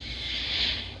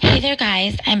Hey there,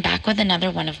 guys. I'm back with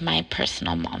another one of my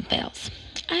personal mom fails.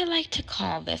 I like to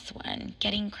call this one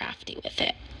getting crafty with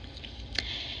it.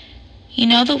 You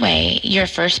know the way your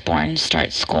firstborn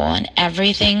starts school and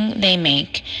everything they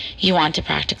make you want to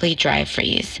practically dry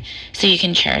freeze so you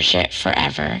can cherish it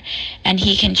forever and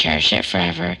he can cherish it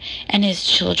forever and his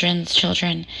children's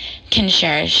children can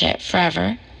cherish it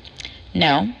forever?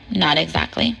 No, not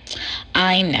exactly.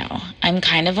 I know. I'm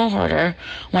kind of a hoarder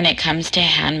when it comes to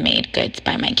handmade goods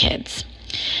by my kids.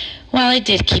 While I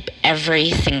did keep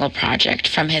every single project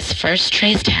from his first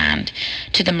traced hand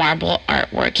to the marble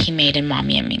artwork he made in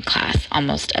Mommy and Me class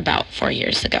almost about 4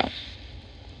 years ago.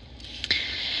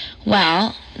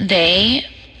 Well, they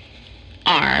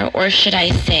are, or should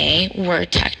I say, were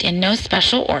tucked in no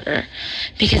special order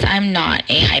because I'm not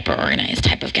a hyper-organized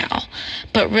type of gal,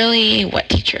 but really what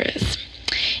teacher is.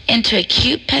 Into a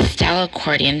cute pastel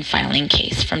accordion filing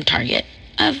case from Target.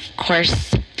 Of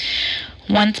course,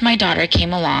 once my daughter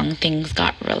came along, things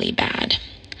got really bad.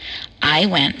 I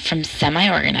went from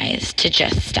semi-organized to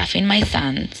just stuffing my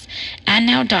son's and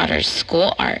now daughter's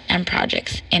school art and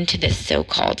projects into this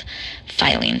so-called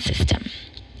filing system.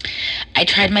 I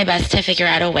tried my best to figure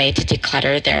out a way to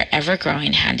declutter their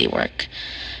ever-growing handiwork,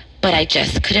 but I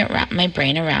just couldn't wrap my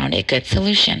brain around a good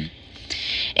solution.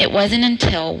 It wasn't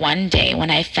until one day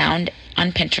when I found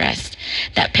on Pinterest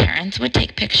that parents would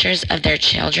take pictures of their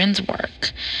children's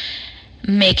work,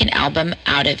 make an album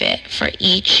out of it for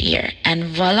each year, and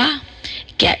voila,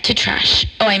 get to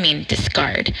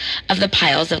discard of the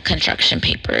piles of construction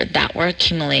paper that were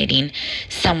accumulating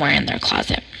somewhere in their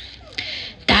closet.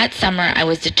 That summer, I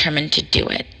was determined to do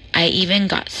it. I even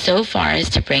got so far as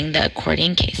to bring the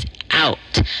accordion case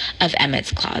out of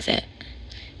Emmett's closet.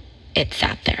 It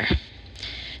sat there.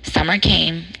 Summer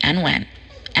came and went,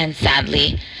 and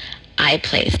sadly, I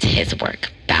placed his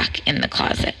work back in the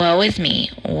closet. Woe is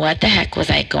me, what the heck was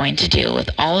I going to do with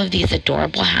all of these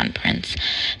adorable handprints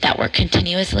that were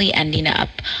continuously ending up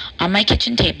on my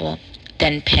kitchen table,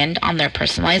 then pinned on their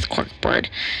personalized corkboard,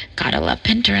 gotta love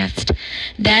Pinterest,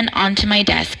 then onto my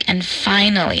desk, and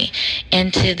finally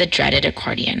into the dreaded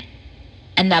accordion.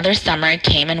 Another summer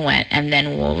came and went, and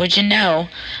then what would you know,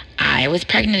 I was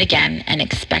pregnant again and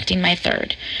expecting my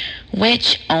third,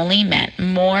 which only meant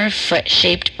more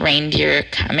foot-shaped reindeer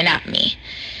coming at me.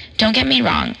 Don't get me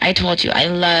wrong, I told you I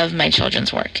love my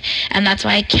children's work, and that's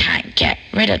why I can't get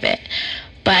rid of it.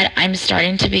 But I'm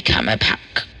starting to become a pack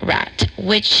rat,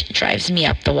 which drives me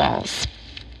up the walls.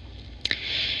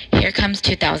 Here comes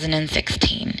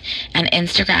 2016, and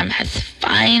Instagram has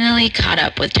finally caught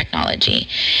up with technology,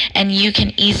 and you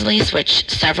can easily switch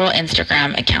several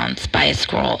Instagram accounts by a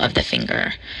scroll of the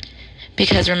finger.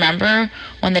 Because remember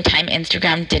when the time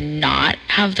Instagram did not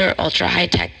have their ultra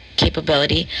high-tech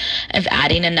capability of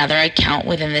adding another account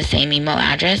within the same email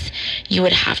address, you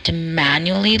would have to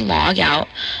manually log out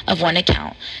of one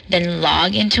account, then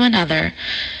log into another.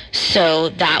 So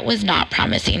that was not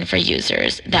promising for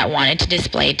users that wanted to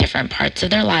display different parts of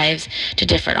their lives to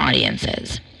different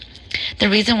audiences. The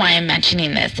reason why I'm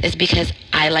mentioning this is because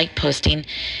I like posting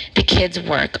the kids'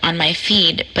 work on my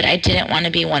feed, but I didn't want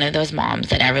to be one of those moms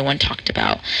that everyone talked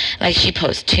about. Like she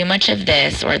posts too much of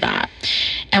this or that.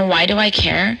 And why do I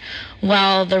care?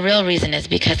 Well, the real reason is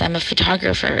because I'm a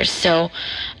photographer, so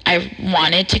I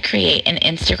wanted to create an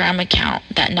Instagram account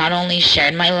that not only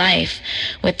shared my life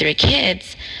with 3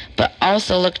 kids, but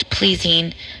also looked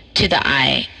pleasing to the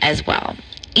eye as well,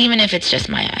 even if it's just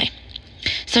my eye.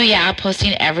 So yeah,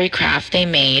 posting every craft they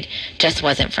made just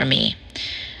wasn't for me.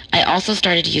 I also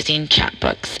started using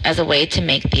chapbooks as a way to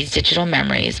make these digital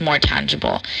memories more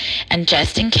tangible. And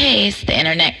just in case the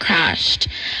internet crashed,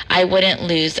 I wouldn't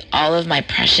lose all of my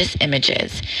precious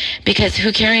images. Because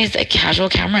who carries a casual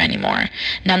camera anymore?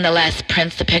 Nonetheless,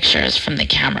 prints the pictures from the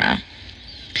camera.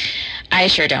 I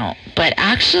sure don't, but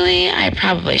actually I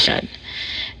probably should.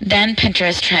 Then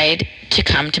Pinterest tried to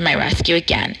come to my rescue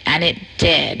again, and it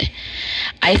did.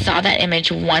 I saw that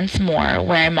image once more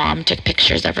where a mom took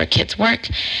pictures of her kids' work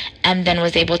and then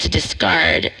was able to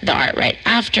discard the art right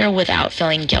after without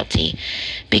feeling guilty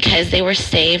because they were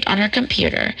saved on her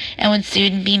computer and would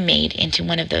soon be made into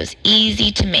one of those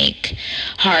easy-to-make,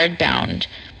 hardbound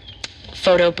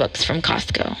photo books from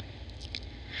Costco.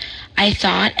 I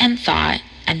thought,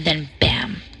 and then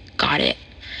bam, got it.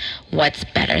 What's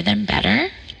better than better?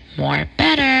 More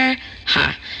better.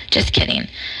 Ha, just kidding.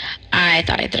 I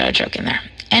thought I threw a joke in there.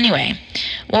 Anyway,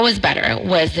 what was better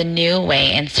was the new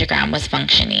way Instagram was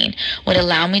functioning would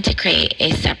allow me to create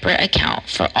a separate account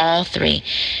for all 3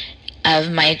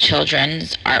 of my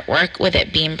children's artwork with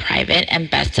it being private, and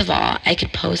best of all, I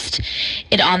could post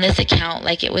it on this account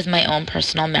like it was my own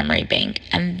personal memory bank,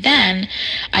 and then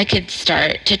I could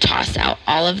start to toss out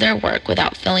all of their work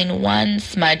without feeling one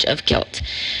smudge of guilt,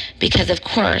 because of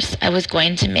course I was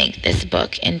going to make this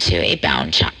book into a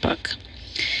bound chapbook.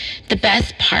 The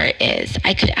best part is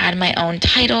I could add my own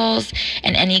titles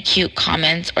and any cute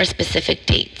comments or specific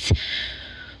dates,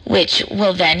 which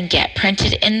will then get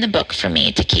printed in the book for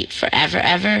me to keep forever,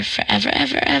 ever, forever,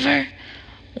 ever, ever.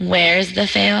 Where's the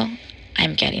fail?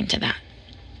 I'm getting to that.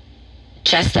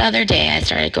 Just the other day, I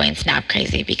started going snap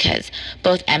crazy because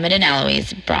both Emmett and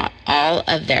Eloise brought all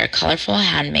of their colorful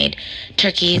handmade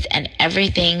turkeys and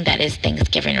everything that is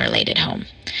Thanksgiving related home.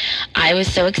 I was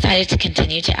so excited to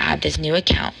continue to add this new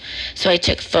account, so I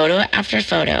took photo after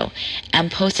photo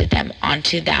and posted them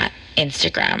onto that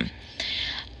Instagram.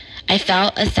 I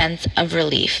felt a sense of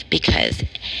relief because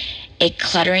a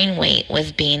cluttering weight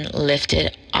was being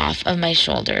lifted off of my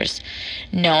shoulders,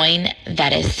 knowing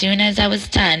that as soon as I was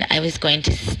done, I was going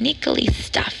to sneakily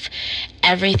stuff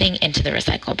everything into the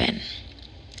recycle bin.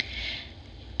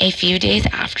 A few days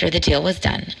after the deal was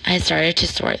done, I started to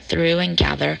sort through and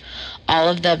gather all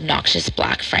of the obnoxious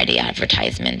Black Friday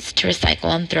advertisements to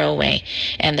recycle and throw away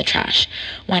in the trash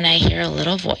when I hear a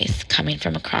little voice coming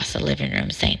from across the living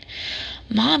room saying,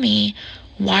 "Mommy,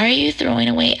 why are you throwing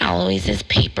away Eloise's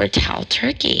paper towel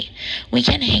turkey? We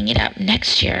can hang it up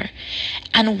next year.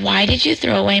 And why did you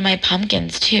throw away my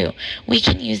pumpkins too? We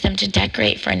can use them to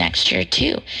decorate for next year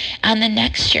too. And the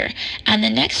next year. And the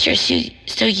next year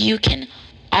so you can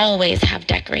always have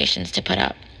decorations to put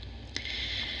up."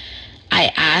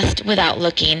 I asked without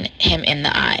looking him in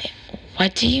the eye,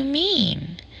 "What do you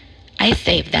mean?" "I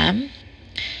saved them."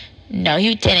 "No,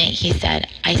 you didn't," he said.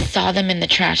 "I saw them in the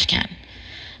trash can."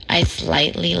 I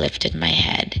slightly lifted my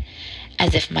head,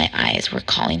 as if my eyes were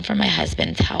calling for my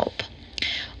husband's help,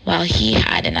 while he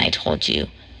had an "I told you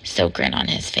so" grin on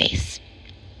his face.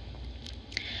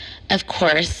 Of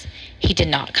course, he did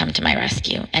not come to my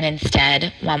rescue, and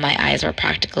instead, while my eyes were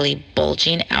practically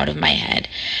bulging out of my head,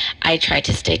 I tried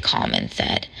to stay calm and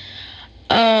said,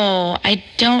 "Oh, I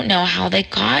don't know how they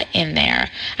got in there.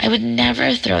 I would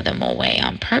never throw them away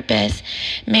on purpose.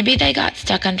 Maybe they got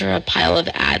stuck under a pile of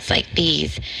ads like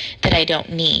these that I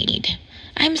don't need.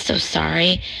 I'm so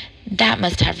sorry. That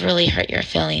must have really hurt your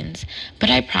feelings. But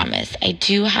I promise I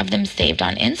do have them saved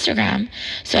on Instagram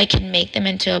so I can make them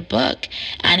into a book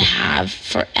and have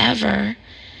forever."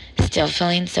 Still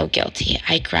feeling so guilty,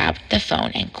 I grabbed the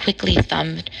phone and quickly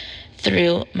thumbed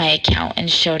through my account and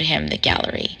showed him the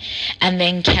gallery, and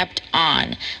then kept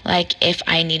on like if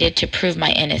I needed to prove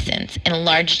my innocence,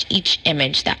 enlarged each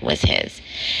image that was his.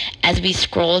 As we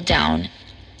scrolled down,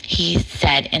 he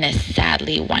said in a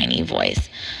sadly whiny voice,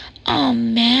 "Oh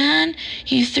man,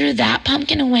 you threw that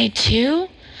pumpkin away too?"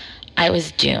 I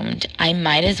was doomed. I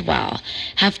might as well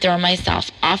have thrown myself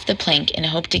off the plank and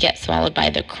hoped to get swallowed by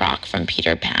the croc from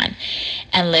Peter Pan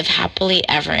and live happily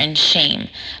ever in shame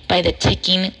by the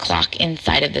ticking clock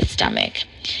inside of the stomach,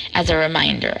 as a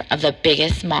reminder of the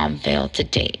biggest mom fail to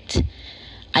date.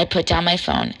 I put down my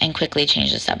phone and quickly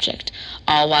changed the subject,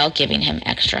 all while giving him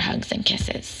extra hugs and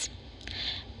kisses.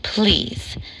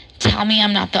 Please, tell me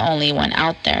I'm not the only one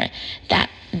out there that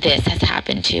this has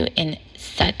happened to in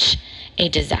such a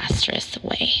disastrous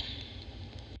way.